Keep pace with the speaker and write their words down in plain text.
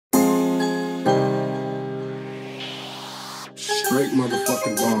Straight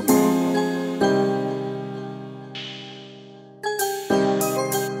motherfucking bomb.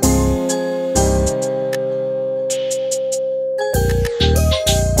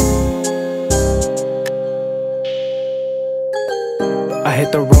 I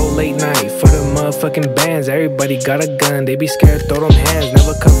hit the road late night for the motherfucking bands. Everybody got a gun, they be scared, throw them hands.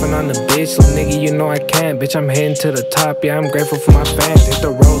 Never cuffing on the bitch, so nigga, you know I can. Bitch, I'm heading to the top, yeah, I'm grateful for my fans. Hit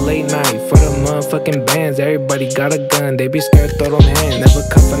the road late night for the motherfucking bands. Everybody got a gun, they be scared, throw them hands. Never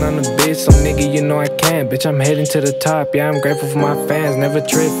cuffing on the bitch, so nigga, you know I can. Bitch, I'm heading to the top, yeah, I'm grateful for my fans. Never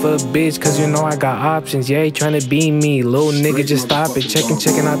trip for a bitch, cause you know I got options. Yeah, he tryna be me, little nigga, just stop it.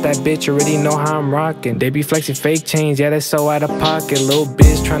 Checking out that bitch, already know how I'm rocking. They be flexing fake chains, yeah, that's so out of pocket. Little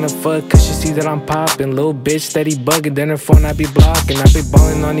bitch tryna fuck cause she see that I'm poppin'. Little bitch steady bugging, then her phone I be blocking. I be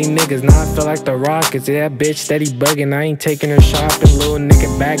ballin' on these niggas, now I feel like the Rockets. Yeah, that bitch steady bugging, I ain't taking her shopping. Little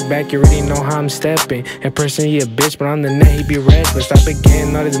nigga back, you already know how I'm stepping. In person he a bitch, but on the net he be reckless. I been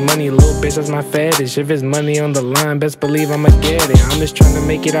getting all this money, little bitch, that's my fetish. If it's money on the line, best believe I'ma get it. I'm just tryna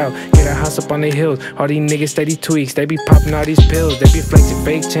make it out, get a house up on the hills. All these niggas steady tweaks, they be popping all these pills. They be flexing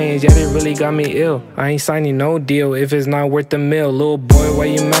fake chains, yeah, they really got me ill. I ain't signing no deal if it's not worth the mill. Little boy, why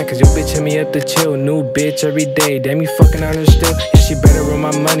you mad? Cause your bitch hit me up to chill. New bitch every day, damn you fucking on her still. Yeah, she better run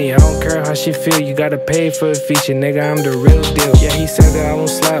my money, I don't care how she feel. You gotta pay for a feature, nigga, I'm the real deal. Yeah, he said that I won't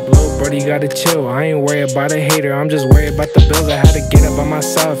slap, little brody, you gotta chill. I ain't worried about a hater, I'm just worried about the bills. I had to get up by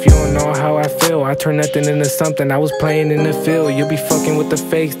myself, you don't know how I feel. I turn nothing into something, I was playing in the field. You be fucking with the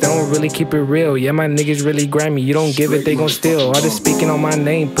fakes, they don't really keep it real. Yeah, my niggas really grimy, you don't give it, they gon' steal. All this speaking on my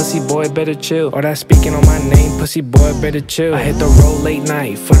name, pussy boy better chill. All that speaking on my name, pussy boy better chill. I hit the road late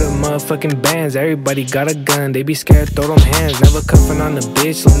night for the motherfucking bands. Everybody got a gun, they be scared, throw them hands. Never cuffing on the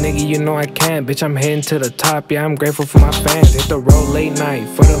bitch, so nigga, you know I can. Bitch, I'm heading to the top, yeah, I'm grateful for my fans. Hit the road late night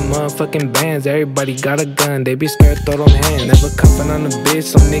for the motherfucking bands. Everybody got a gun, they be scared, throw them hands. Never cuffing on the bitch,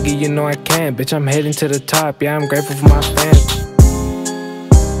 so nigga, you know I can. Bitch, I'm heading to the top, yeah, I'm grateful for my fans.